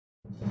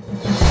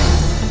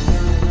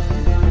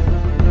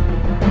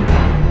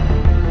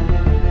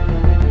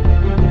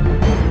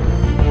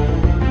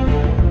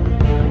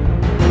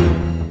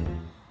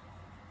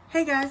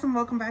guys, and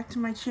welcome back to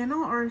my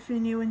channel, or if you're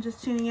new and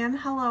just tuning in,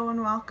 hello and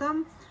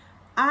welcome.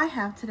 I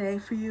have today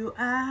for you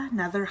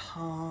another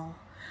haul.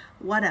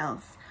 What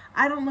else?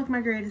 I don't look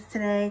my greatest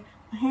today.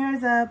 My hair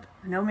is up,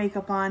 no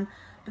makeup on,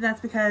 but that's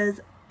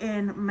because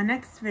in my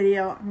next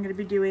video I'm going to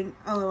be doing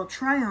a little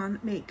try on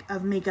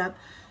of makeup,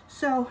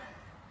 so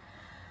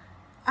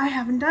I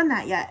haven't done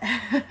that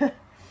yet.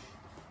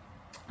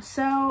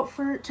 So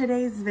for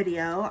today's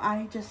video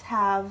I just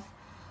have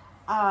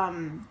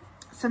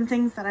some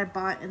things that I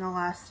bought in the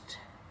last,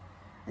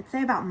 I'd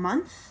say about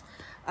month.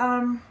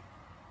 I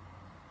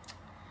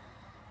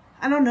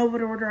don't know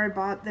what order I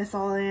bought this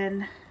all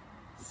in,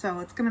 so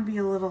it's gonna be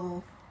a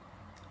little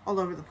all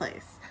over the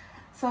place.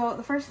 So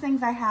the first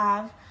things I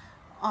have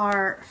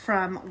are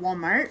from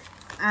Walmart,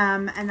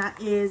 and that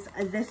is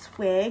this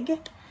wig.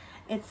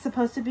 It's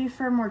supposed to be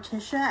for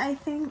Morticia, I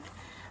think.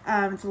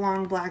 It's a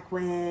long black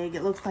wig.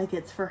 It looks like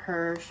it's for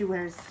her.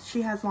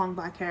 She has long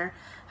black hair.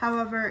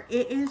 However,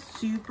 it is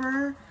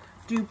super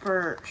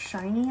duper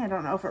shiny. I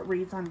don't know if it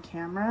reads on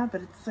camera,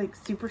 but it's like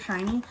super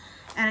shiny,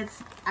 and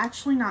it's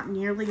actually not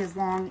nearly as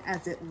long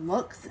as it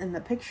looks in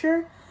the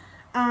picture.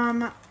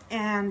 And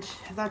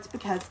that's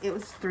because it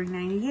was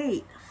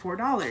 $3.98,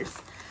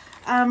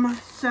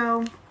 $4.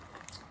 So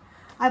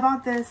I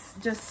bought this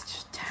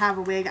just to have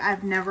a wig.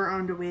 I've never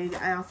owned a wig.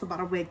 I also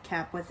bought a wig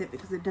cap with it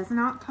because it does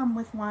not come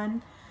with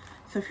one.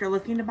 So if you're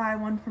looking to buy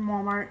one from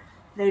Walmart,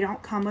 they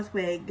don't come with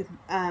wig.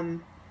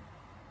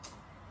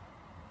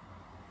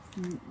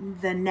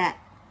 The net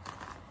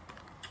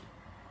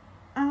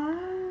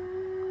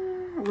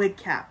wig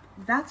cap,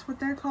 that's what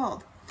they're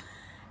called.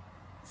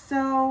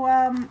 So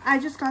I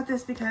just got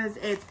this because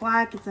it's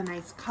black, it's a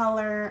nice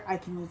color, I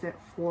can use it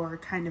for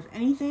kind of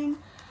anything,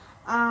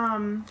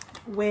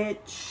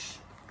 which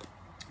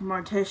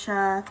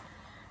Morticia,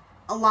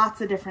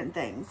 lots of different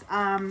things.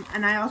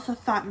 And I also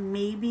thought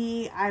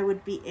maybe I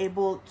would be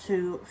able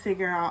to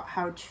figure out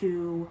how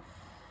to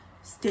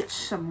stitch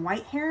some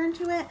white hair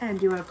into it and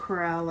do a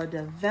Cruella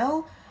de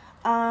Vil.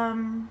 So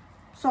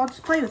I'll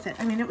just play with it.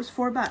 I mean, it was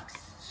 $4,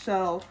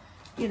 so,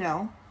 you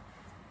know,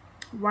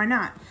 why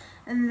not?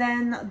 And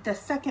then the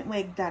second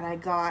wig that I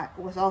got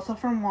was also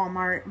from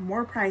Walmart,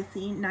 more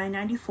pricey,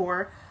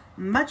 $9.94,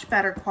 much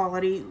better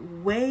quality,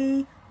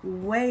 way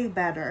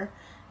better.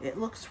 It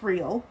looks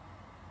real.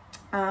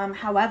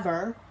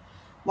 However,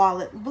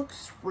 while it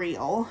looks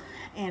real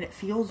and it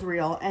feels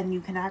real and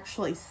you can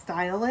actually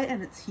style it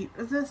and it's heat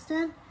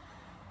resistant,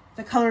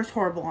 the color's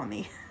horrible on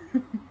me.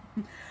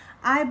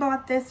 I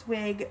bought this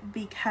wig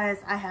because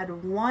I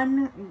had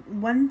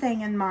one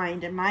thing in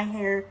mind, and my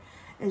hair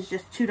is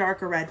just too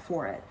dark a red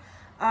for it.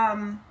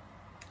 I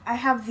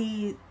have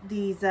these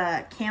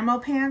camo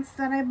pants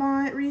that I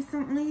bought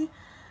recently,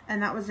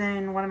 and that was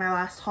in one of my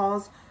last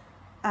hauls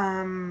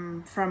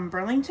from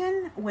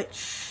Burlington,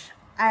 which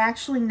I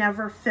actually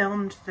never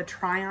filmed the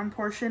try-on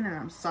portion, and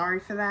I'm sorry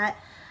for that.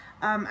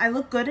 I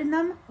look good in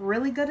them,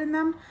 really good in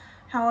them.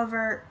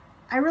 However,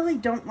 I really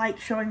don't like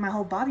showing my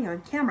whole body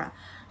on camera.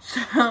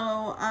 So,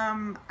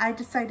 I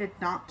decided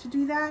not to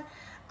do that.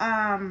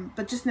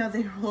 But just know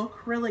they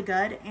look really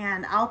good,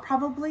 and I'll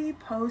probably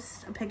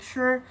post a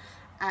picture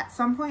at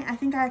some point. I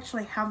think I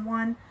actually have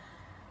one.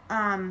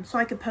 So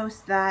I could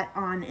post that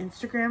on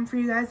Instagram for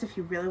you guys if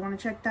you really want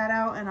to check that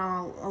out. And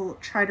I'll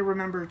try to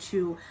remember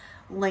to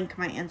link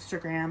my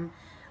Instagram,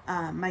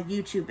 my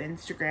YouTube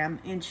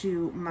Instagram,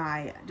 into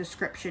my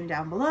description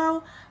down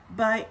below.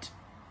 But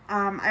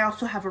I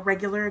also have a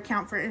regular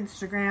account for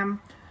Instagram,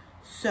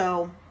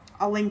 so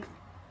I'll link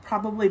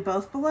probably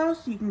both below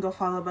so you can go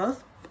follow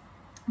both.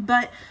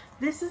 But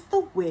this is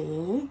the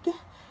wig.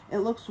 It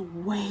looks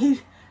way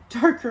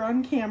darker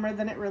on camera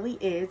than it really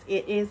is.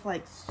 It is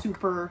like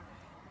super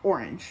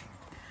orange.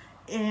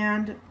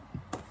 And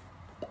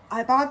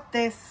I bought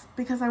this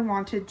because I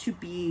wanted to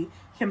be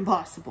Kim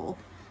Possible.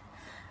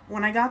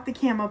 When I got the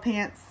camo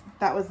pants,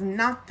 that was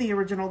not the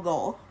original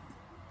goal.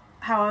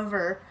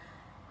 However,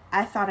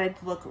 I thought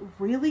I'd look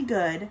really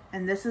good,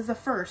 and this is a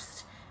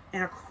first,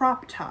 in a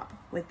crop top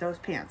with those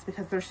pants,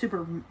 because they're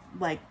super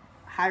like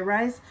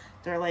high-rise.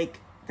 They're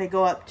like, they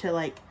go up to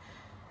like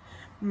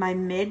my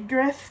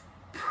midriff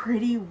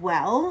pretty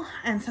well,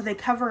 and so they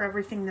cover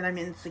everything that I'm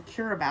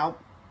insecure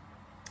about.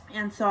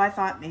 And so I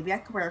thought maybe I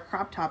could wear a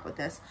crop top with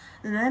this,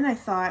 and then I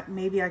thought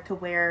maybe I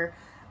could wear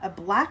a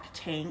black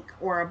tank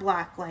or a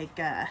black like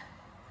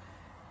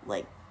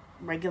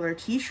regular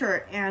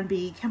t-shirt and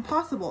be Kim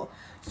Possible.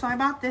 So I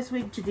bought this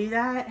wig to do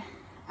that,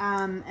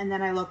 and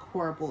then I look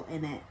horrible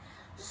in it.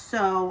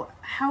 So,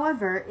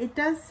 however, it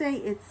does say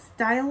it's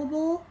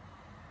styleable,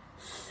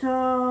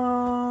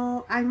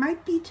 so I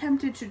might be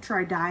tempted to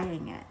try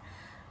dyeing it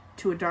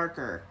to a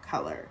darker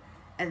color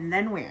and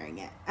then wearing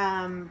it,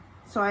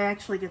 so I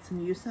actually get some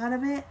use out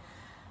of it.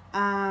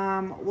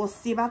 We'll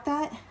see about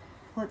that.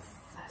 Let's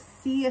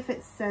see if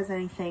it says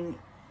anything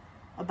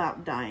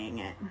about dyeing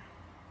it.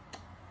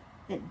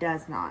 It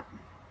does not.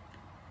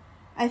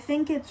 I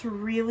think it's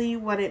really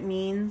what it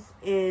means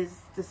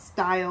is the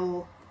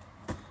style.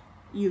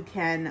 You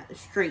can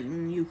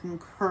straighten, you can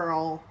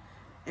curl,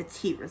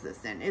 it's heat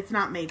resistant. It's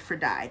not made for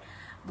dye.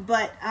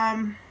 But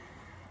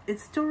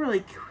it's still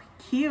really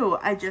cute.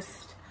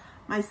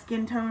 My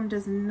skin tone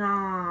does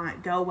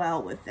not go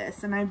well with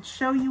this, and I'd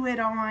show you it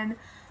on,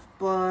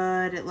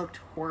 but it looked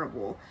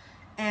horrible.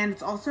 And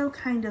it's also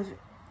kind of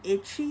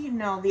itchy.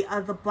 No,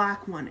 the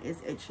black one is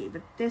itchy,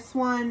 but this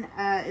one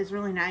is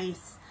really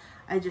nice.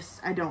 I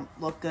don't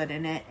look good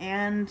in it.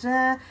 And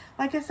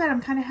like I said,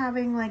 I'm kind of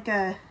having like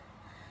a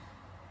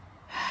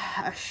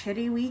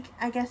shitty week,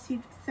 I guess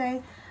you'd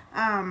say.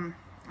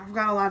 I've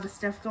got a lot of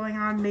stuff going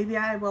on. Maybe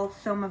I will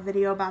film a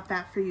video about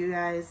that for you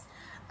guys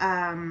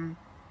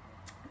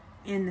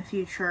in the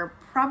future.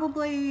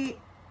 Probably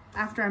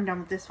after I'm done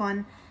with this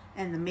one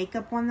and the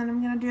makeup one that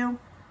I'm going to do.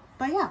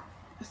 But yeah,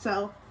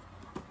 so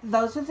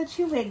those are the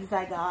 2 wigs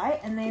I got,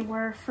 and they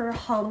were for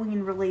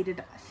Halloween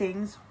related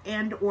things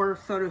and or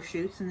photo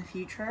shoots in the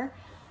future.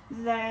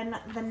 Then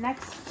the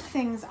next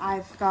things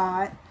I've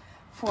got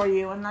for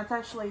you, and that's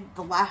actually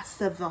the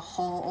last of the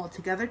haul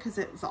altogether because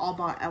it was all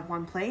bought at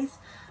one place,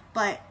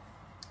 but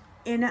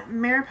in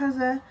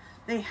Mariposa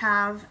they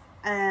have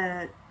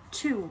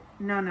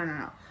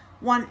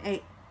one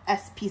a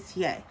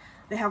SPCA.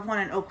 They have one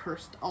in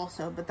Oakhurst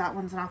also, but that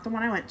one's not the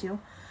one I went to.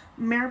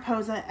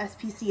 Mariposa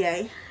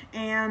SPCA,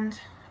 and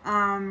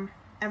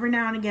every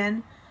now and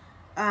again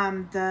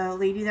the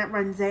lady that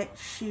runs it,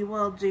 she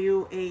will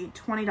do a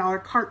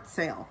 $20 cart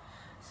sale.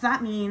 So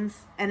that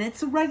means, and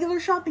it's a regular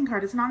shopping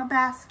cart, it's not a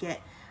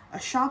basket, a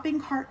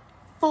shopping cart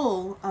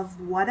full of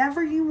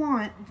whatever you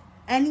want,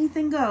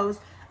 anything goes,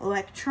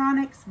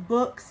 electronics,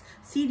 books,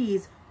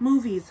 CDs,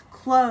 movies,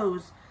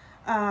 clothes,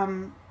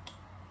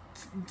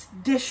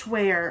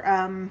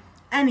 dishware,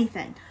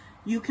 anything.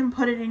 You can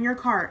put it in your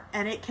cart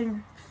and it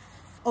can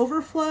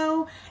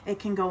overflow, it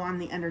can go on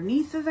the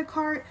underneath of the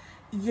cart,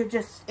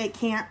 it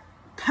can't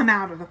come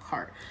out of the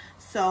cart.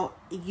 So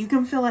you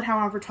can fill it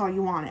however tall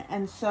you want it.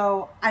 And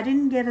so I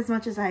didn't get as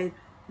much as I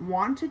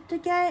wanted to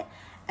get,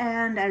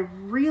 and I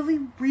really,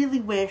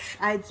 really wish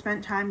I had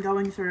spent time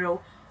going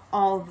through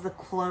all of the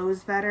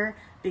clothes better,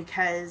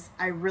 because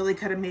I really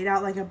could have made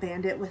out like a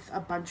bandit with a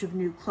bunch of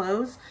new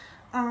clothes.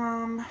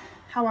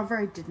 However,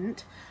 I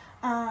didn't.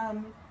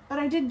 But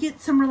I did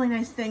get some really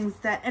nice things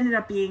that ended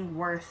up being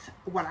worth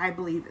what I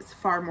believe is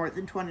far more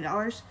than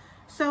 $20.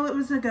 So it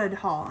was a good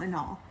haul and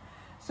all.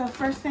 So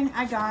first thing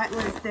I got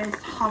was this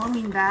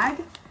Halloween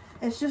bag.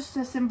 It's just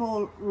a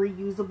simple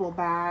reusable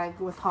bag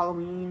with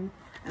Halloween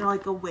and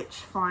like a witch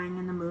flying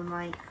in the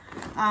moonlight.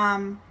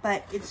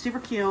 But it's super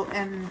cute,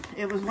 and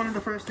it was one of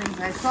the first things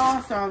I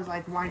saw, so I was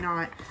like, why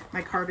not?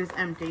 My cart is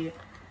empty,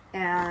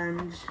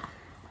 and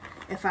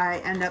if I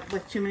end up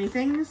with too many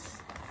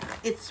things,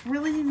 it's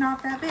really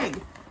not that big.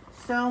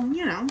 So,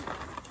 you know,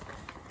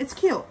 it's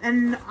cute.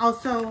 And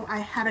also I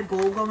had a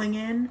goal going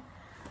in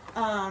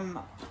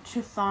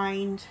to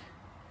find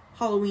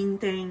Halloween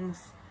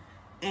things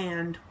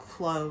and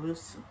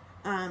clothes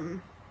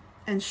and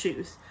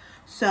shoes.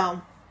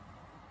 So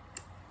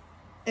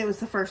it was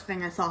the first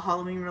thing I saw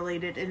Halloween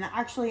related, and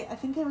actually I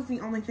think it was the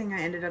only thing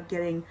I ended up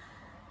getting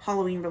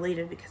Halloween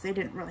related, because they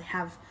didn't really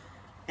have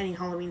any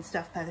Halloween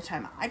stuff by the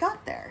time I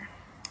got there.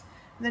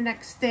 The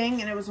next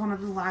thing, and it was one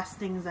of the last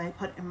things I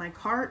put in my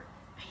cart,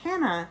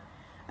 I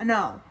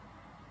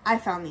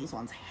found these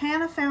ones.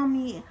 Hannah found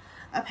me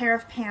a pair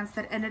of pants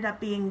that ended up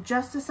being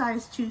just a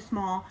size too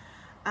small.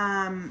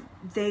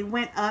 They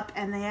went up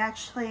and they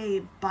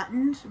actually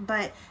buttoned,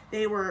 but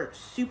they were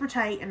super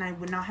tight and I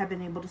would not have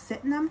been able to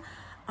sit in them.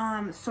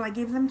 So I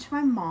gave them to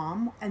my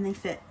mom and they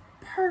fit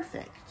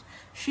perfect.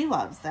 She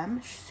loves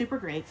them. She's super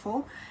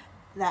grateful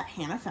that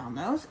Hannah found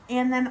those.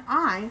 And then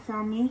I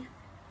found me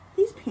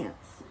these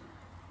pants.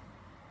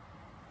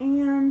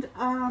 And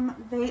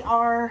they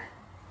are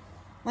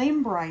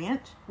Lane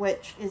Bryant,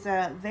 which is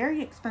a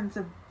very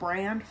expensive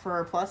brand for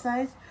a plus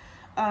size.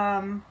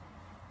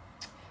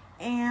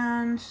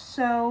 And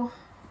so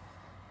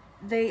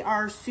they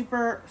are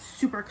super,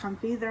 super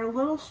comfy. They're a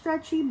little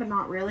stretchy, but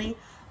not really.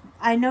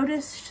 I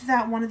noticed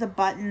that one of the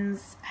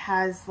buttons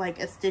has like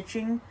a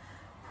stitching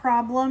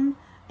problem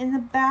in the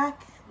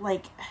back.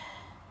 Like,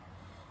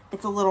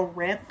 it's a little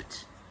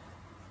ripped,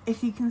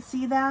 if you can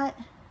see that.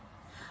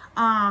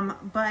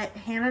 But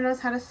Hannah knows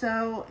how to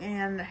sew,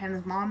 and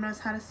Hannah's mom knows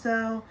how to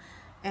sew,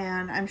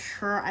 and I'm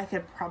sure I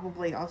could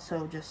probably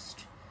also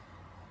just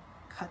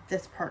cut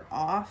this part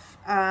off.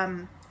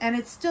 And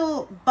it's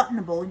still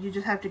buttonable, you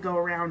just have to go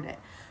around it.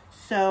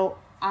 So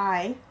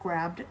I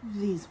grabbed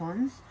these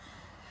ones,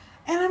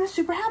 and I'm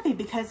super happy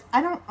because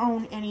I don't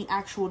own any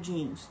actual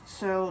jeans.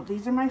 So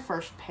these are my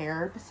first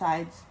pair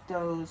besides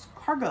those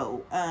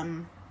cargo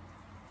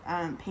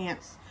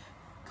pants,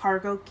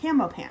 cargo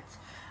camo pants.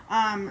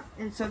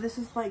 And so this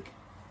is like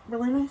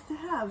really nice to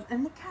have,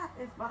 and the cat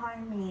is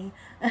behind me.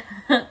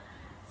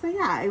 So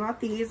yeah, I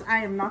got these. I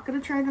am not going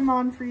to try them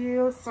on for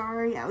you.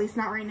 Sorry, at least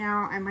not right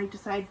now. I might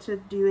decide to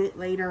do it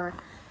later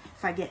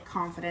if I get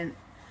confident.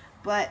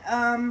 But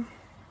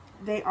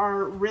they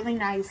are really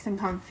nice and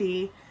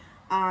comfy.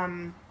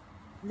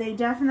 They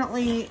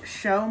definitely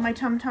show my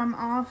tum-tum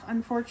off,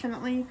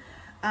 unfortunately.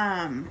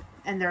 And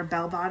they're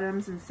bell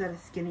bottoms instead of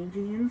skinny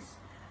jeans.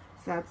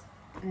 So that's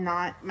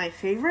not my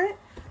favorite,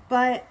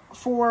 but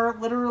for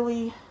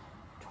literally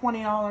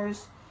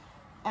 $20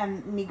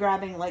 and me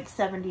grabbing like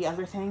 70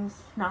 other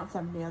things, not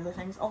 70 other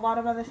things, a lot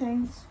of other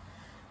things,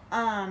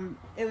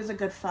 it was a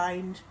good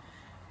find.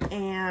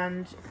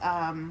 And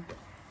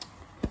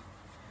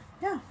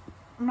yeah,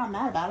 I'm not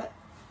mad about it.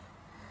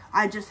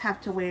 I just have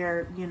to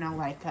wear, you know,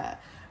 like a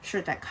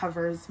shirt that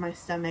covers my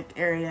stomach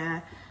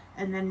area,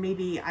 and then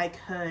maybe I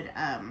could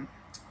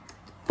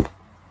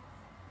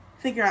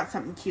figure out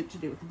something cute to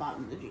do with the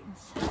bottom of the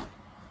jeans.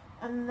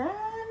 And then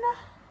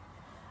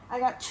I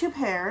got 2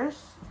 pairs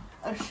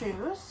of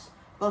shoes,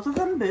 both of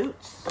them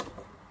boots.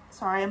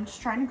 Sorry, I'm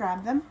just trying to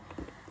grab them.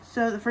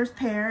 So the first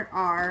pair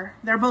are,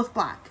 they're both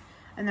black,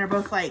 and they're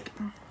both like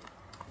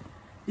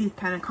these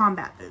kind of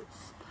combat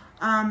boots.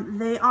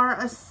 They are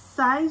a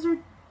size or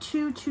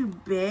 2 too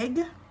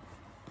big-ish,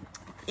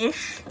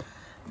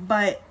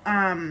 but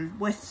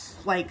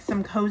with like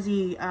some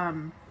cozy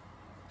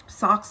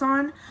socks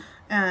on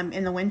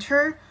in the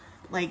winter,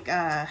 like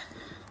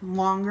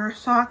longer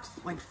socks,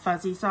 like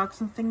fuzzy socks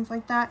and things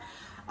like that.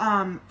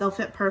 They'll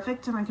fit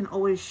perfect, and I can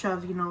always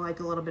shove, you know, like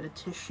a little bit of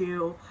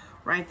tissue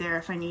right there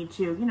if I need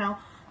to. You know,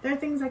 there are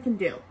things I can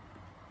do.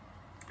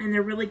 And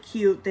they're really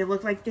cute. They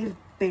look like they've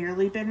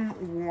barely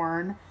been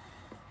worn.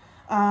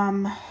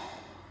 I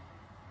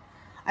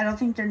don't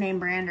think they're name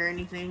brand or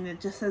anything. It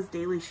just says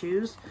Daily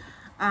Shoes.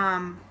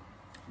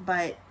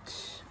 But,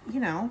 you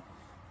know,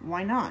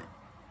 why not?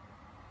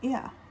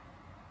 Yeah.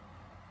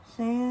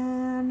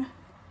 San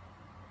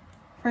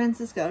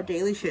Francisco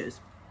Daily Shoes.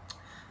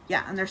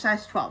 Yeah, and they're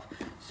size 12.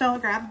 So I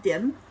grabbed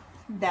them.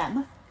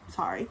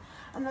 Sorry.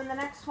 And then the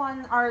next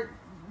one are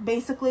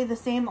basically the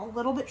same, a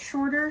little bit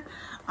shorter.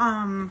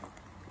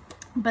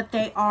 But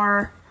they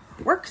are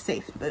work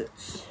safe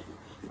boots,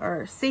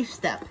 or safe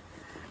step.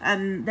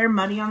 And they're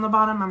muddy on the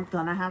bottom. I'm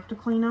gonna have to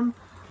clean them.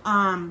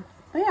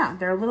 But yeah,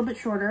 they're a little bit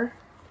shorter.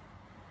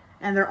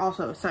 And they're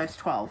also size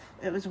 12.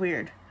 It was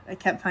weird. I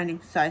kept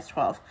finding size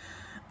 12.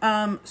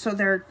 So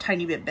they're a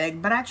tiny bit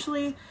big. But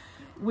actually,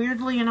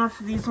 weirdly enough,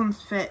 these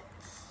ones fit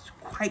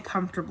quite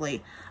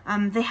comfortably.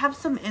 They have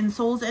some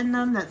insoles in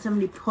them that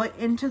somebody put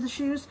into the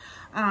shoes.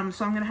 So I'm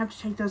going to have to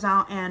take those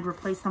out and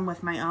replace them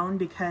with my own,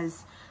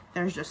 because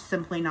there's just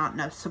simply not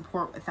enough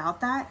support without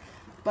that.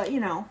 But,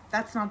 you know,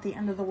 that's not the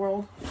end of the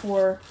world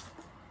for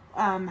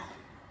a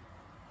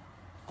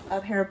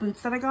pair of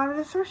boots that I got at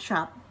a thrift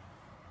shop.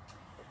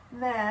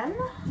 Then,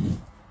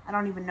 I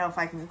don't even know if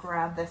I can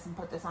grab this and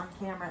put this on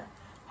camera,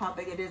 how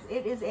big it is.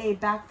 It is a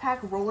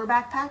backpack, roller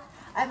backpack.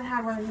 I haven't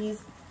had one of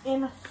these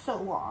in so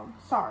long.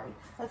 Sorry,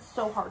 that's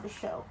so hard to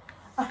show.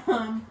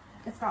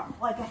 It's got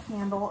like a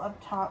handle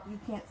up top. You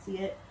can't see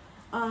it.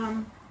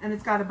 And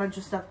it's got a bunch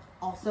of stuff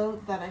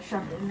also that I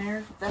shoved in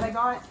there that I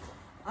got.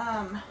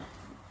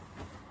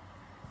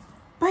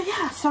 But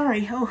yeah,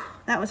 sorry. Oh,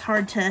 that was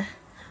hard to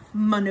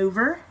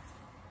maneuver.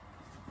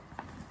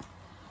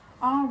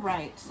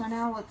 Alright, so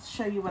now let's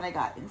show you what I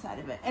got inside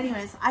of it.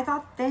 Anyways, I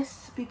got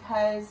this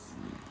because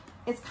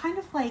it's kind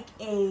of like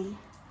a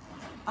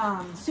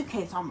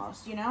suitcase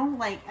almost, you know?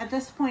 Like, at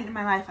this point in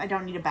my life, I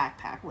don't need a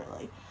backpack,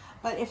 really.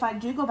 But if I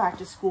do go back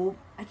to school,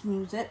 I can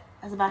use it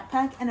as a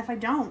backpack. And if I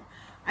don't,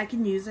 I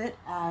can use it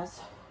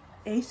as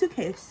a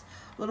suitcase.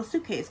 A little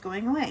suitcase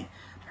going away.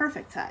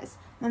 Perfect size.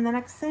 Then the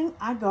next thing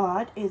I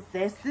got is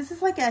this. This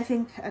is like, I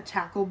think, a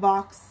tackle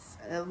box.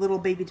 A little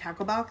baby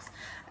tackle box.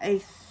 I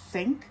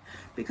think.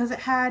 Because it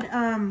had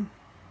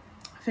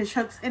fish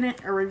hooks in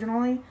it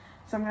originally.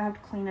 So I'm going to have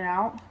to clean it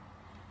out.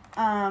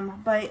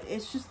 But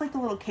it's just like a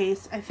little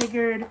case. I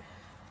figured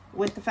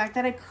with the fact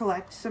that I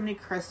collect so many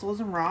crystals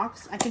and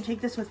rocks, I can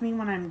take this with me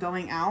when I'm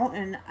going out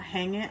and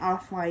hang it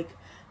off like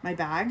my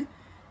bag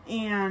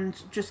and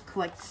just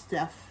collect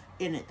stuff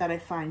in it that I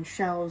find.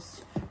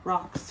 Shells,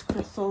 rocks,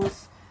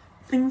 crystals,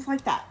 things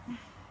like that.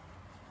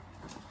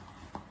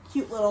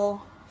 Cute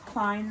little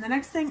find. The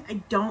next thing, I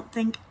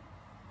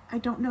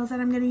don't know that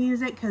I'm going to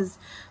use it because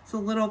it's a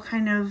little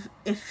kind of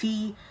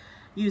iffy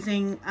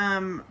using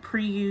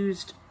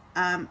pre-used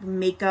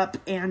makeup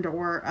and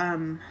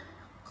or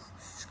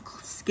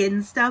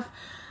skin stuff.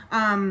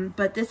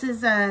 But this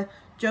is a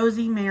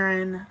Josie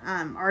Marin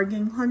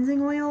Argan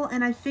Cleansing Oil,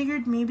 and I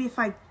figured maybe if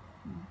I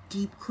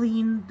deep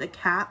clean the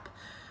cap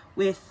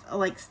with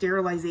like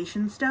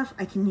sterilization stuff,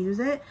 I can use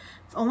it.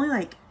 It's only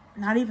like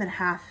not even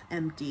half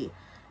empty,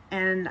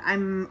 and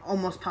I'm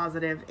almost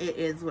positive it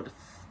is what it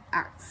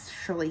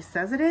actually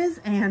says it is,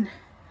 and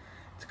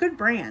it's a good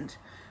brand.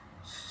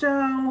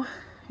 So,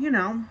 you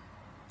know,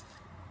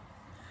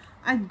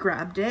 I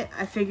grabbed it.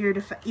 I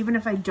figured even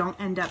if I don't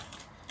end up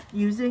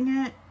using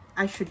it,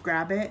 I should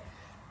grab it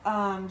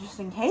just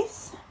in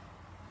case.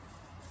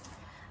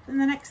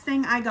 And the next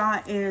thing I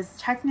got is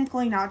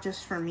technically not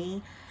just for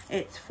me,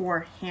 it's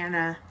for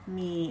Hannah,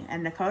 me,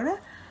 and Dakota.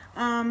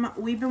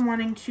 We've been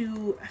wanting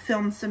to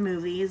film some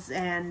movies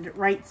and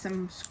write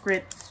some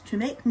scripts to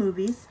make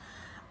movies.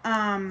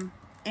 And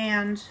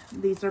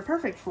these are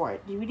perfect for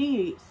it.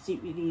 DVD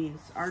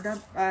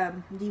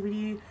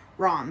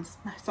ROMs,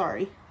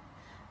 sorry.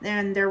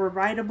 And they're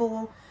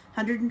writable,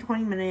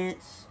 120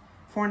 minutes,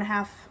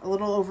 a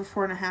little over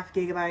 4.5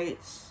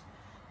 gigabytes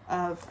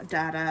of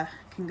data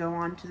can go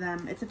on to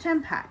them. It's a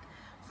 10 pack.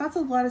 So that's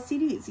a lot of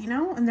CDs, you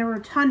know, and there were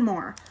a ton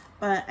more,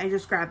 but I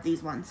just grabbed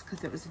these ones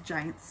because it was a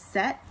giant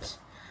set.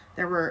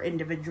 There were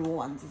individual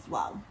ones as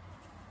well.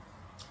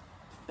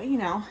 But you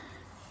know,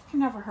 can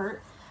never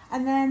hurt.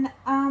 And then,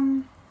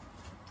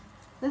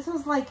 this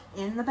was like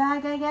in the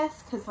bag, I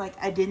guess, because like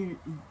I didn't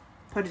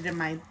put it in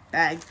my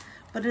bag,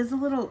 but it's a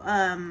little,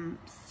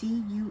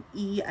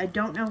 CUE. I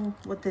don't know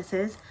what this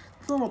is.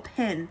 It's a little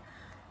pin.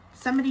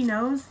 Somebody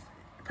knows,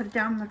 put it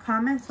down in the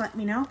comments, let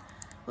me know.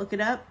 Look it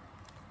up,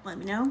 let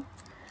me know.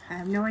 I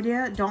have no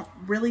idea. Don't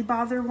really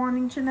bother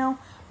wanting to know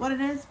what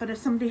it is, but if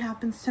somebody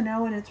happens to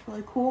know and it's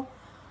really cool,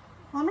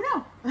 let me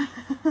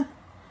know.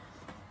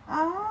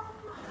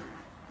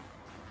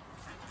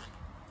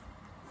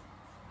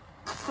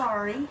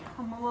 Sorry,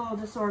 I'm a little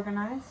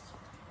disorganized.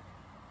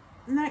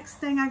 Next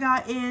thing I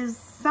got is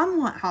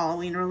somewhat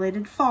Halloween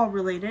related, fall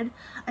related.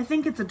 I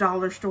think it's a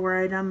dollar store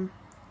item.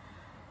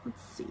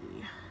 Let's see.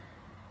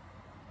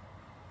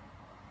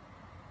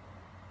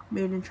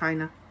 Made in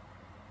China.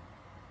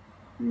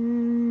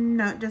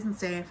 No, it doesn't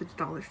say if it's a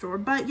dollar store,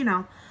 but you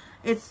know,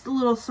 it's a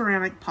little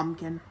ceramic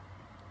pumpkin.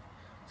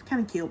 It's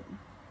kind of cute.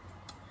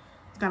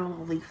 It's got a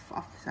little leaf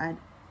off the side.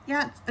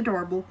 Yeah, it's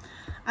adorable.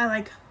 I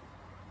like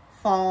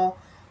fall.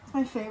 It's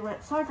my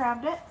favorite, so I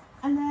grabbed it.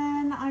 And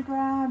then I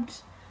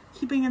grabbed,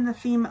 keeping in the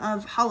theme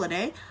of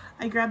holiday,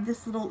 I grabbed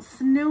this little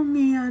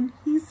snowman.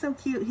 He's so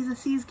cute. He's a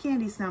See's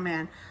Candy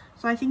snowman.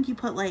 So I think you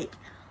put like,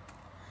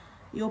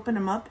 you open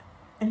him up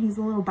and he's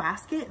a little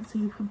basket. So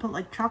you can put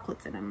like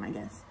chocolates in him, I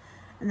guess.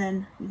 And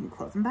then you can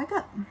close them back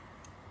up.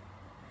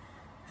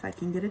 If I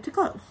can get it to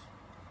close.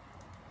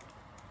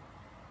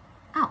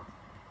 Ow.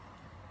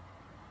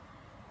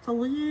 It's a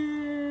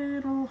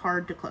little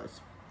hard to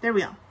close. There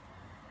we go.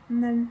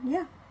 And then,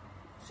 yeah,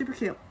 super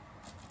cute.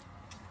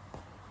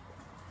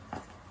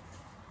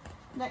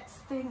 Next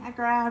thing I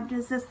grabbed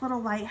is this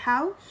little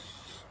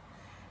lighthouse.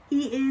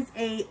 He is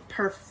a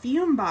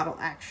perfume bottle,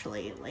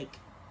 actually. Like,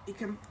 you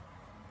can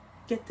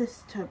get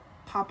this to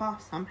pop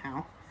off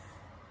somehow.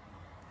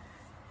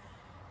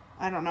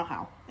 I don't know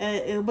how.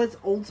 It was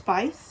Old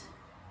Spice,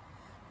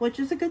 which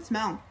is a good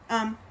smell.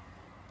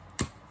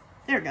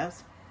 There it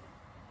goes.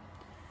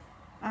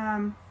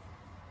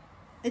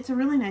 It's a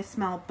really nice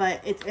smell,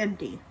 but it's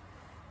empty.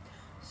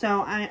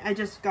 So I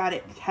just got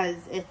it because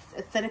it's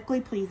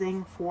aesthetically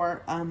pleasing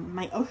for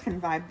my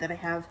ocean vibe that I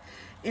have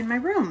in my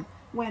room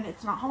when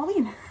it's not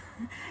Halloween.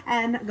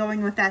 And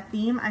going with that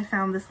theme, I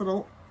found this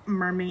little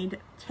mermaid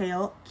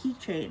tail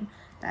keychain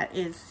that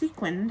is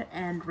sequined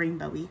and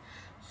rainbowy.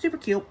 Super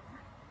cute.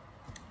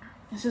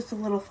 It's just a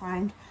little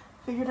find.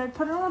 Figured I'd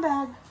put it on a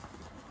bag.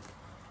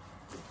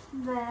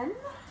 Then,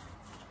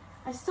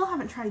 I still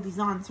haven't tried these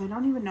on, so I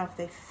don't even know if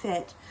they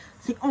fit.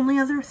 It's the only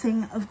other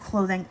thing of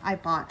clothing I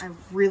bought. I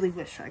really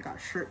wish I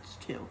got shirts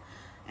too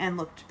and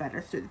looked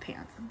better through the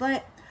pants.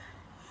 But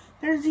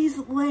there's these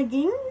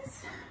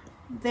leggings.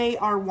 They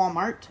are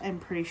Walmart, I'm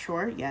pretty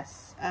sure.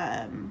 Yes.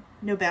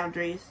 No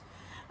boundaries.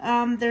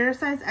 They're a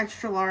size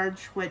extra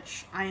large,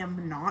 which I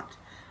am not.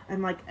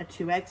 I'm like a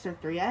 2X or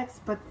 3X.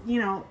 But, you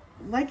know,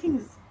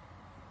 leggings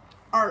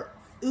are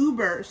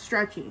uber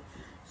stretchy.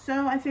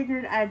 So I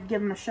figured I'd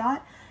give them a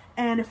shot.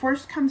 And if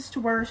worst comes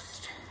to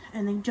worst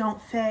and they don't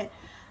fit,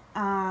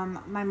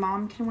 my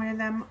mom can wear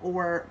them,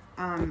 or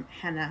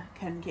Hannah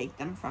can take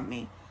them from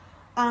me.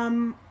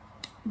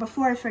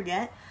 Before I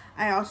forget,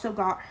 I also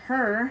got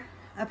her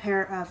a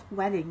pair of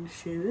wedding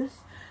shoes.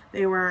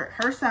 They were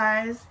her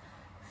size,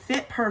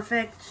 fit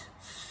perfect,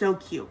 so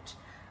cute.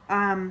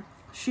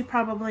 She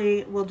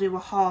probably will do a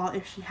haul,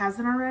 if she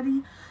hasn't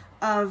already,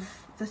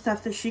 of the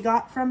stuff that she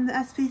got from the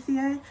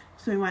SPCA.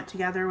 So we went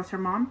together with her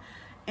mom.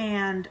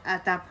 And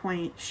at that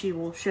point, she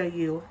will show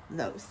you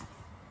those.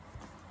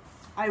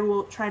 I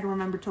will try to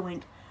remember to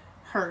link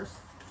her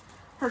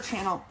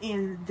channel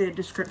in the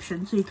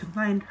description so you can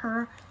find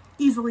her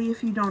easily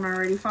if you don't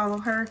already follow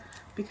her,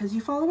 because you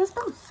follow us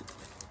both.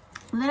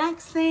 The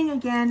next thing,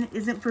 again,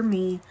 isn't for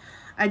me.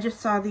 I just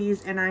saw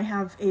these and I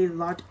have a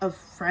lot of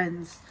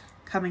friends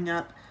coming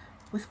up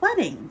with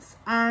weddings.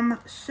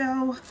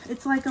 So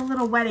it's like a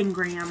little wedding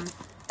gram.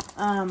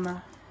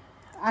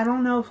 I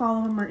don't know if all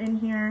of them are in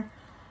here.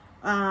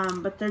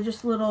 But they're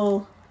just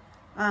little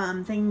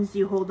things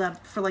you hold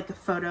up for like a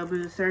photo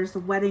booth. There's the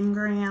wedding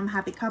gram,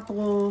 happy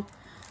couple,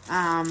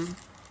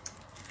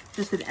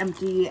 just an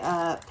empty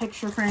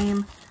picture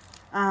frame,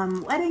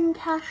 wedding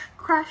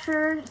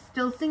crasher,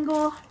 still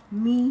single,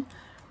 me,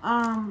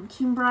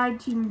 team bride,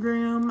 team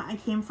groom, I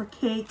came for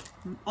cake,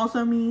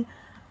 also me,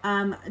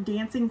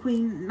 dancing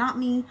queen, not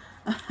me,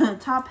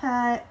 top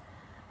hat,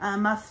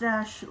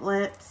 mustache,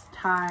 lips,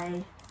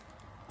 tie,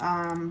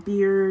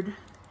 beard,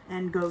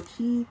 and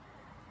goatee.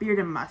 Beard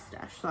and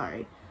mustache,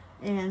 sorry.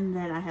 And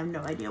then I have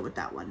no idea what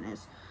that one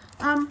is.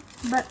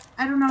 But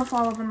I don't know if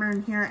all of them are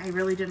in here. I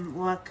really didn't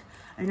look.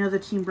 I know the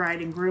team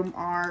bride and groom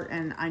are,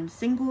 and I'm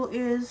single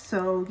is,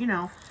 so, you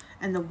know,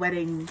 and the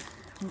wedding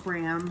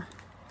gram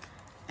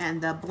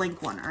and the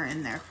blank one are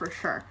in there for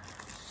sure.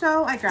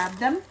 So I grabbed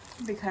them.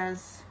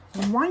 because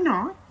why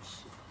not?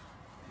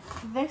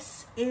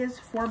 This is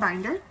for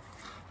binder.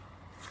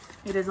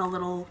 It is a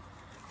little,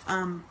 I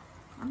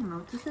don't know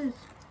what this is.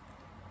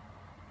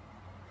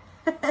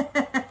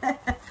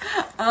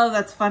 Oh,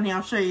 that's funny.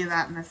 I'll show you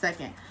that in a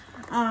second.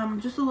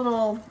 Just a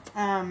little,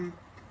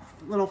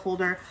 little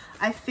folder.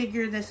 I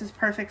figure this is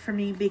perfect for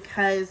me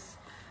because,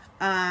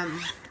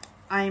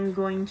 I'm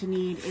going to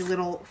need a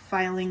little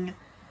filing,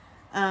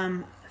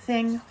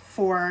 thing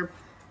for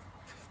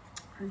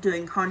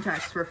doing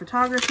contracts for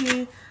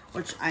photography,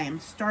 which I am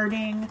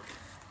starting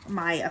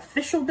my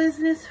official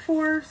business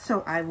for,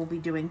 so I will be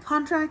doing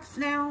contracts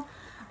now.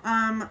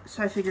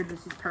 So I figured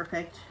this is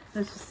perfect.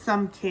 This is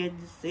some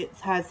kids. It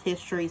has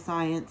history,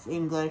 science,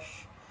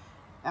 English,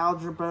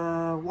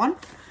 algebra 1.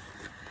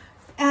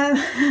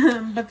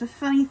 But the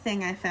funny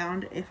thing I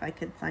found, if I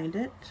could find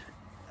it,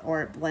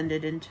 or blend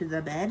it into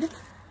the bed,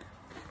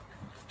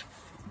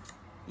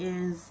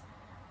 is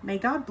may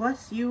God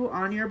bless you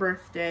on your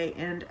birthday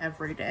and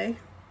every day.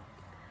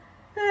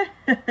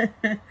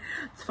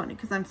 It's funny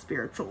because I'm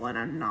spiritual and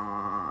I'm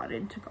not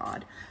into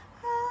God.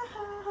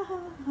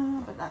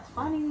 But that's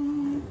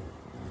funny.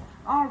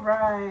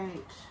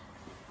 Alright.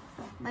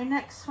 My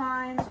next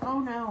finds. Oh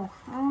no.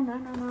 Oh no,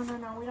 no, no, no,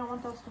 no. We don't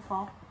want those to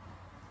fall.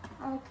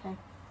 Okay.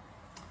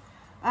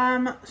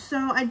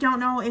 So I don't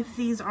know if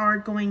these are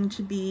going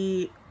to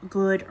be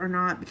good or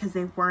not because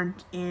they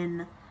weren't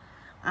in,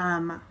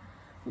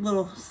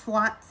 little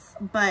slots,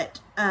 but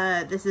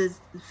this is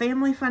the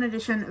Family Fun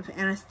Edition of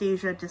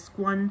Anastasia Disc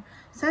 1.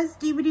 It says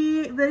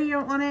DVD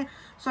video on it,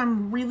 so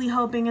I'm really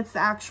hoping it's the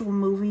actual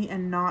movie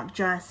and not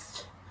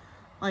just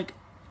like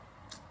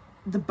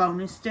the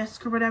bonus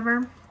disc or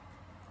whatever.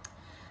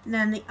 And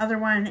then the other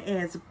one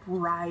is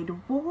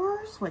Bride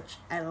Wars, which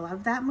I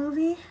love that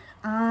movie.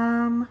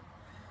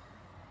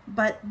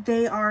 But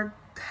they are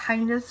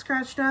kind of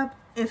scratched up.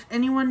 If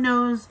anyone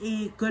knows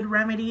a good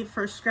remedy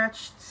for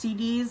scratched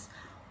CDs,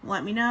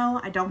 let me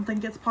know. I don't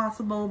think it's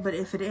possible, but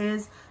if it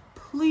is,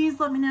 please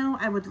let me know.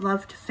 I would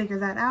love to figure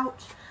that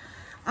out.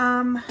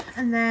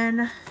 And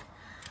then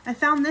I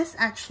found this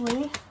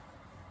actually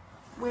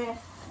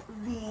with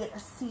the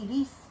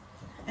CDs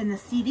in the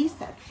CD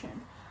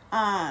section.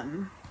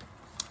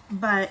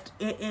 But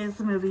it is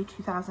the movie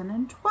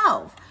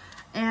 2012.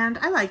 And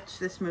I liked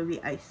this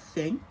movie, I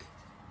think.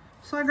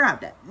 So I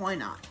grabbed it. Why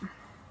not?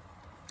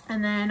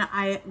 And then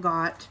I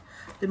got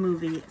the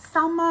movie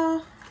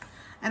Selma.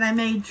 And I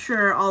made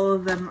sure all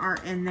of them are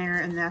in there,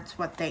 and that's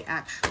what they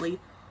actually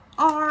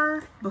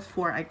are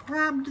before I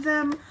grabbed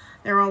them.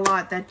 There were a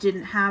lot that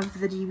didn't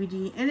have the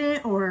DVD in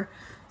it, or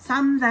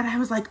some that I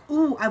was like,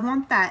 ooh, I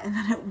want that, and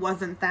then it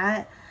wasn't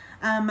that.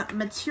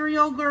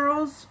 Material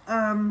Girls,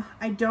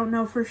 I don't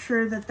know for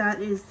sure that that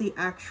is the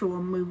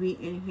actual movie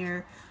in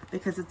here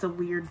because it's a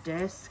weird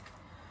disc.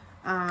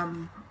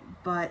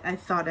 But I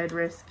thought I'd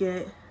risk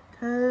it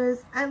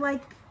because I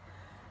like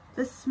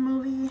this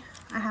movie.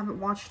 I haven't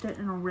watched it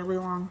in a really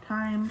long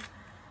time.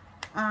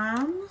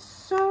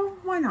 So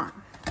why not?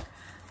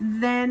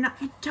 Then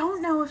I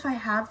don't know if I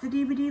have the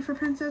DVD for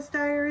Princess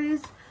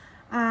Diaries.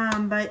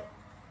 But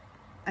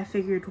I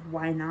figured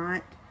why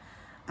not?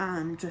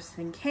 Just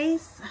in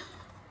case.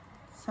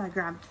 So I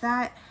grabbed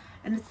that.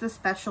 And it's the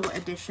special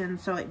edition,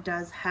 so it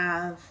does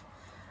have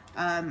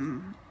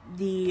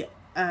the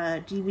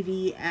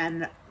DVD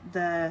and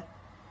the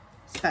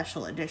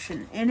special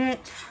edition in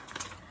it.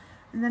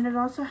 And then it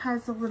also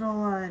has a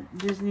little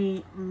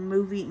Disney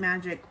Movie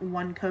Magic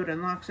 1 code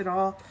unlocks it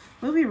all.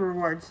 Movie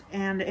rewards.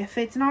 And if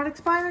it's not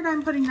expired,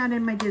 I'm putting that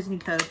in my Disney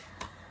code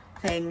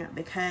thing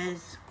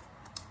because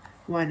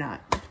why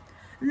not?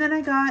 And then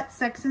I got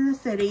Sex and the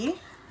City.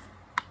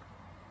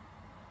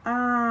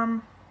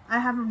 I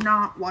have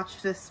not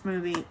watched this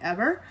movie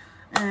ever.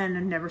 And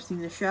I've never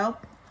seen the show.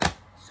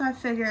 So I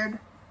figured,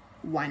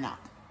 why not?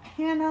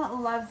 Hannah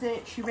loves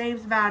it. She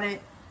raves about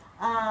it.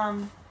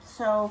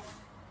 So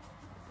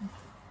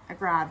I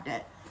grabbed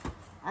it.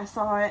 I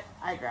saw it,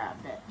 I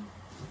grabbed it.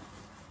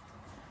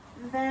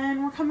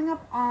 Then we're coming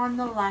up on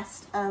the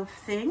list of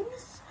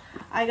things.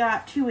 I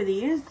got 2 of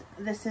these.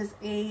 This is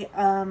a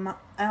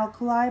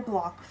alkali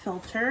block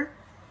filter.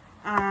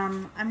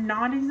 I'm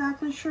not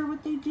exactly sure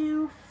what they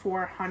do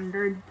for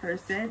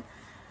 100%,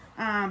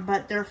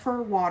 but they're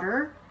for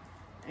water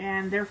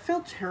and they're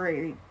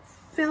filtrating.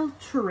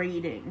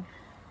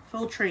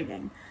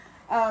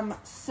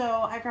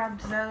 So I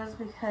grabbed those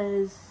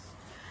because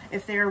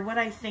if they're what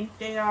I think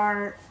they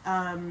are,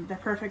 they're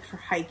perfect for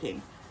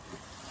hiking.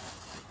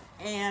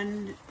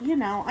 And, you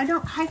know, I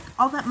don't hike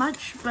all that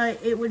much, but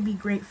it would be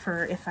great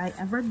for if I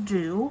ever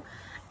do.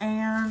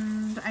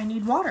 And I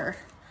need water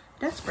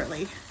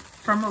desperately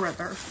from a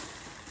river.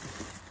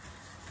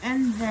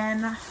 And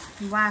then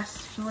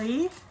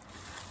lastly,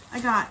 I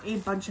got a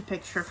bunch of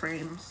picture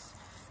frames.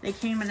 They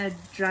came in a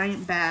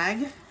giant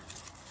bag.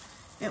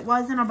 It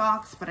was in a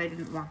box, but I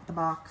didn't want the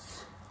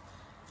box.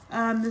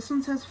 This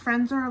one says,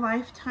 friends are a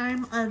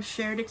lifetime of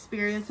shared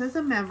experiences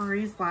and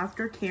memories,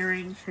 laughter,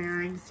 caring,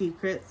 sharing,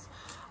 secrets,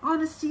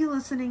 honesty,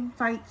 listening,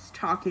 fights,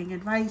 talking,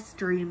 advice,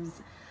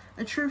 dreams,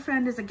 A true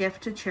friend is a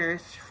gift to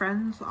cherish.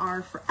 Friends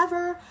are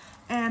forever,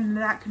 and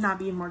that could not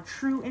be more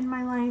true in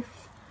my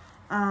life.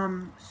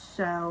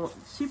 So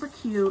super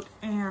cute,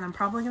 and I'm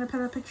probably gonna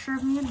put a picture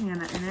of me and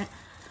Hannah in it.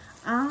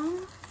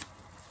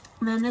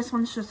 Then this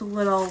one's just a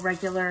little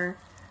regular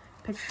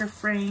picture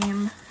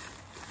frame.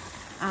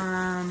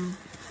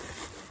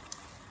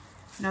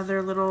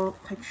 Another little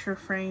picture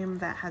frame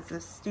that has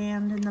a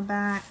stand in the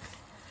back.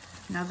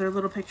 Another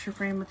little picture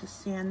frame with a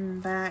stand in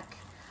the back.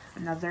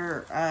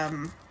 Another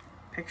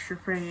picture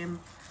frame.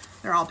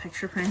 They're all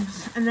picture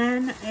frames. And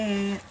then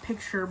a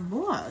picture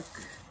book,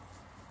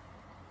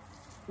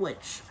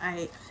 which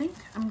I think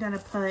I'm gonna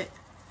put,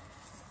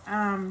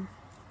 I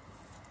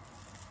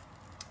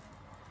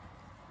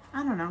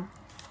don't know.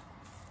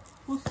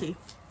 We'll see.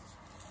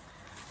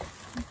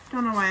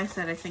 Don't know why I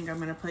said I think I'm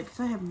gonna put, because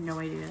I have no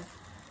idea.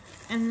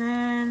 And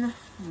then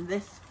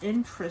this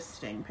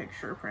interesting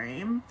picture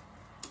frame.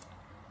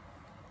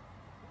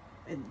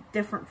 It's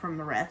different from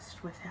the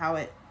rest with how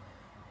it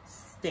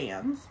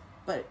stands,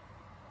 but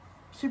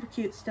super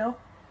cute still.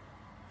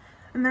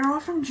 And they're all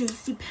from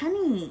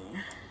JCPenney.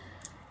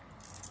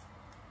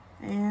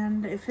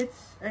 And if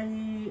it's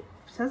it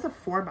says a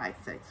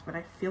 4x6, but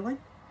I feel like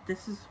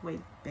this is way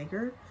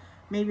bigger.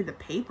 Maybe the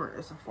paper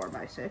is a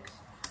 4x6,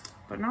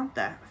 but not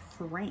the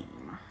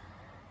frame.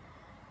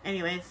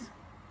 Anyways,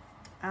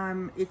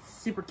 it's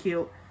super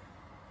cute.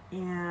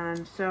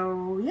 And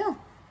so, yeah,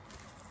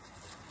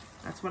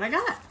 that's what I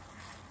got.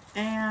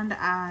 And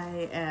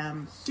I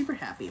am super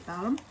happy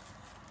about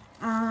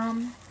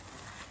them.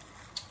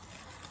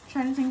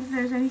 Trying to think if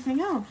there's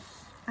anything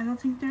else. I don't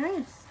think there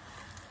is.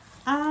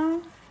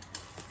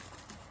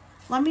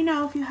 Let me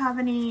know if you have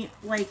any,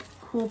 like,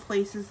 cool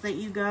places that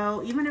you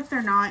go, even if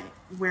they're not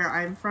where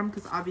I'm from,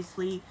 because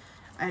obviously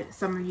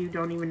some of you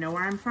don't even know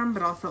where I'm from,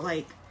 but also,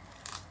 like,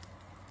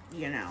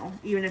 you know,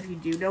 even if you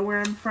do know where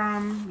I'm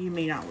from, you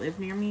may not live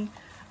near me.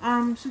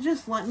 So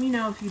just let me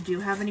know if you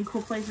do have any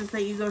cool places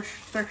that you go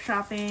thrift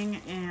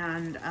shopping,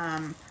 and,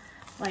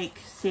 like,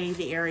 say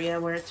the area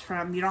where it's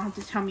from. You don't have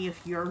to tell me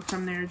if you're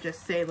from there,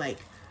 just say, like,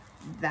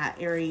 that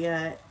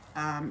area.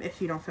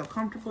 If you don't feel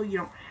comfortable, you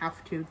don't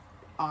have to,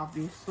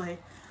 obviously.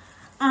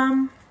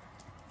 I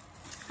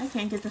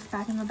can't get this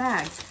back in the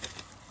bag.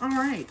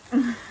 Alright.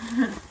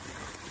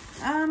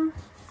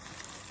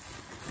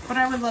 But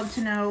I would love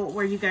to know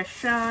where you guys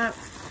shop,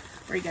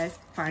 where you guys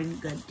find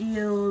good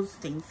deals,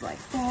 things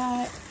like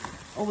that.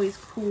 Always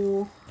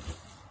cool.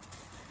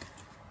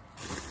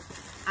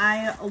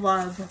 I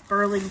love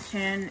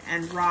Burlington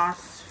and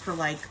Ross for,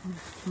 like,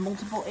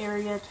 multiple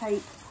area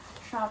type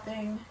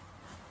shopping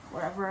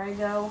wherever I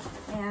go.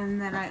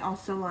 And then I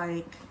also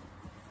like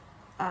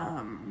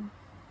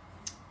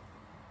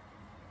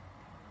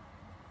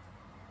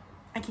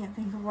I can't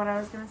think of what I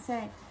was gonna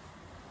say.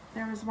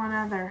 There was one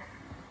other.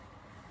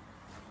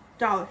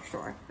 Dollar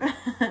store.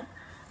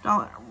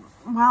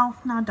 Well,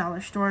 not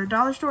dollar store.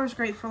 Dollar store is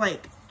great for,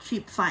 like,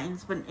 cheap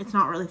finds, but it's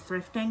not really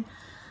thrifting.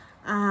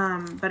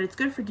 But it's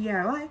good for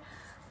DIY.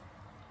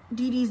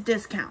 DD's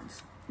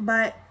discounts.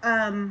 But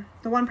the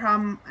one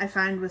problem I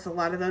find with a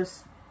lot of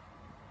those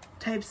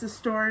types of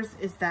stores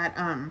is that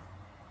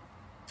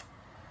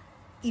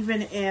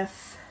even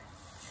if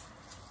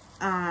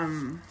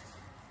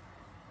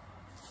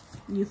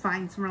you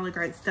find some really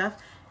great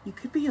stuff, you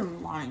could be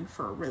in line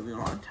for a really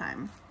long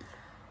time.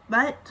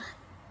 But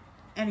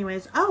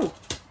anyways, oh,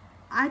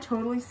 I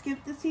totally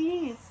skipped the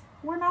CDs.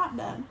 We're not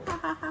done.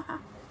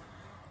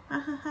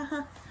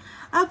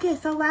 Okay,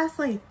 so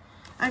lastly,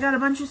 I got a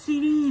bunch of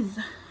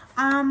CDs.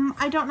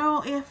 I don't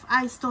know if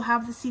I still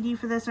have the CD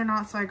for this or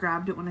not, so I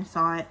grabbed it when I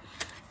saw it.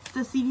 It's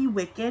the CD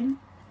Wicked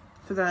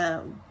for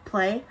the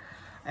play.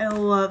 I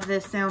love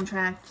this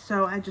soundtrack,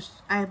 so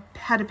I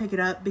had to pick it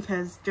up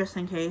because just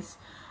in case.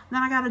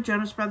 Then I got a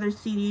Jonas Brothers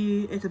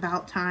CD. It's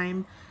About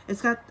Time.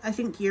 It's got, I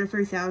think, Year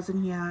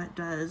 3000. Yeah, it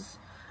does.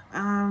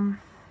 I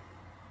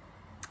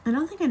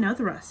don't think I know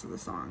the rest of the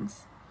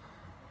songs.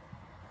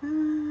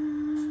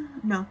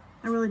 No,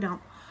 I really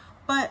don't.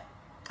 But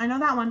I know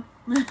that one.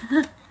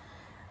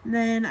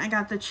 Then I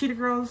got the Cheetah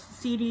Girls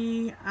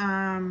CD,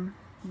 One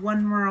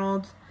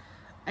World.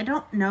 I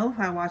don't know if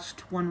I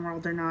watched One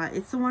World or not.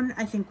 It's the one,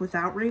 I think,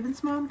 without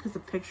Raven's mom, because the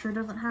picture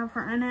doesn't have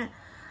her in it.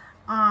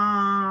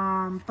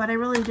 But I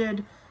really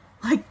did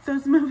like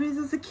those movies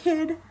as a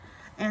kid.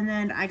 And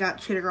then I got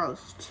Cheetah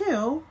Girls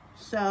 2,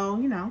 so,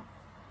 you know.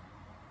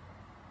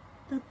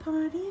 The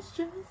party's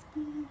just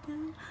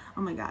begun.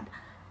 Oh my god.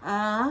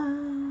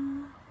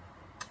 I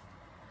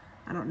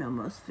don't know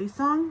most of these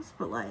songs,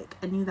 but, like,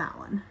 I knew that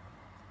one.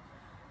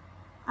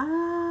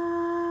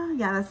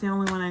 Yeah, that's the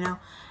only one I know.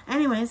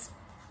 Anyways,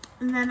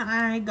 and then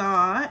I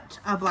got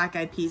a Black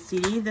Eyed Peas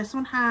CD. This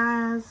one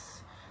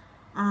has,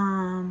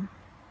 Don't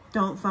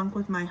Funk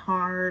With My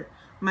Heart,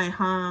 My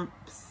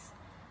Humps.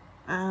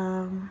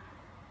 I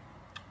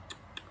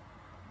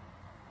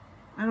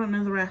don't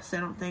know the rest, I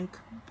don't think.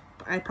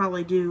 I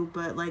probably do,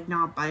 but, like,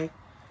 not by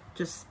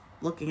just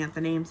looking at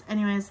the names.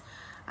 Anyways,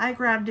 I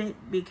grabbed it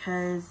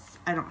because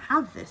I don't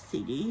have this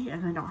CD,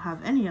 and I don't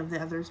have any of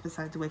the others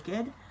besides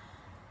Wicked.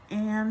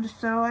 And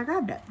so I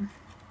grabbed it.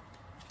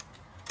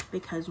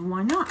 Because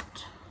why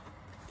not?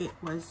 It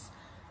was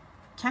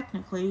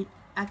technically,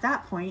 at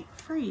that point,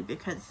 free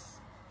because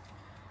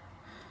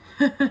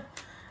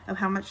of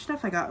how much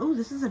stuff I got. Oh,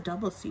 this is a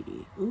double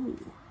CD. Ooh.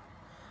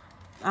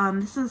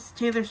 This is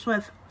Taylor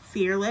Swift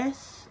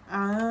Fearless.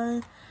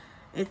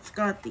 It's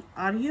got the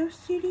audio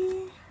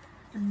CD.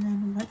 And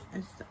then what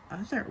is the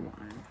other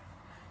one?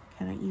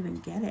 Can I even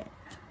get it?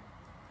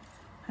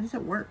 How does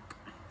it work?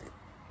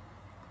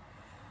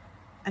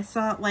 I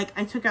saw, like,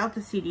 I took out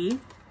the CD.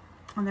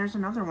 And there's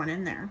another one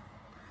in there.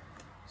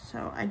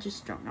 So I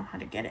just don't know how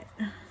to get it.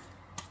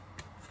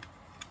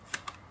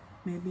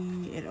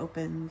 Maybe it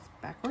opens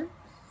backwards?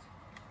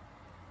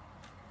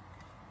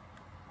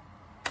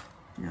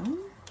 No?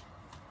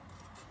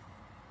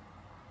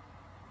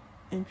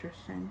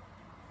 Interesting.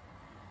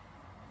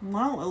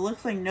 Well, it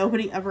looks like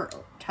nobody ever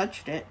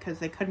touched it because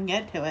they couldn't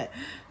get to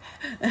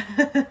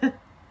it.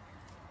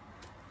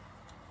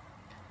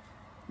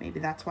 Maybe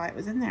that's why it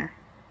was in there.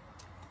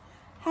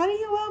 How do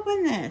you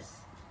open this?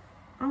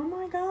 Oh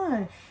my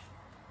gosh.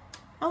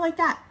 Oh, like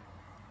that.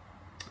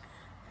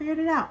 Figured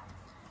it out.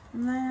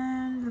 And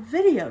then the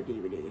video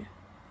DVD.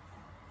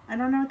 I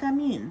don't know what that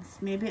means.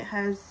 Maybe it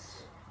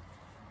has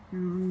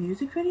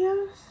music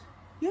videos?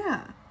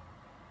 Yeah.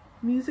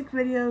 Music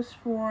videos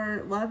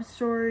for Love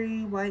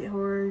Story, White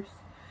Horse,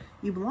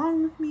 You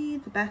Belong With Me,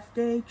 The Best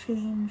Day,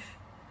 Change,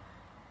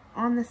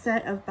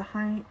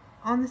 behind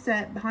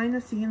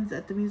the scenes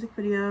at the music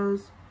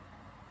videos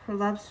for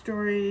Love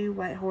Story,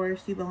 White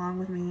Horse, You Belong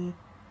With Me.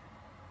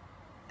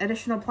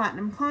 Additional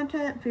platinum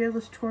content,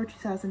 Fearless Tour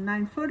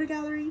 2009 photo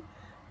gallery,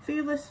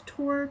 Fearless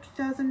Tour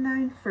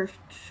 2009 first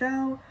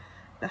show,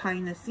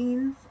 behind the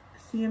scenes,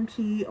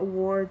 CMT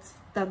Awards,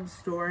 Thug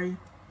Story.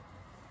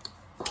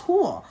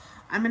 Cool.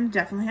 I'm going to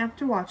definitely have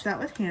to watch that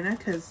with Hannah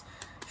because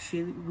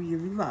she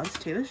really loves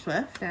Taylor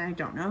Swift and I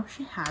don't know if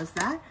she has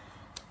that.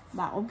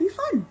 That will be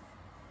fun.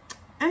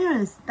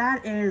 Anyways,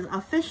 that is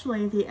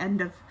officially the end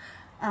of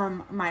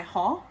my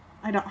haul.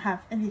 I don't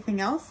have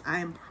anything else,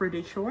 I'm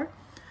pretty sure.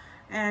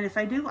 And if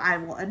I do, I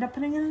will end up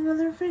putting in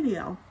another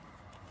video.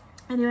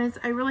 Anyways,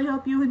 I really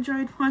hope you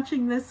enjoyed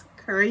watching this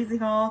crazy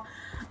haul.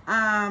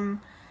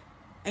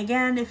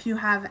 Again, if you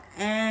have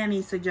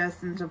any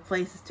suggestions of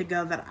places to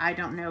go that I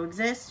don't know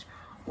exist,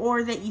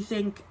 or that you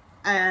think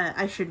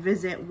I should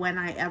visit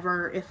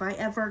if I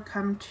ever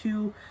come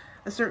to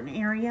a certain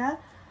area,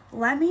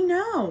 let me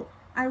know.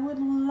 I would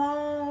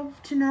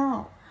love to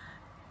know.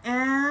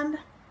 And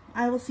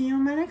I will see you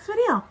in my next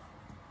video.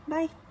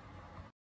 Bye.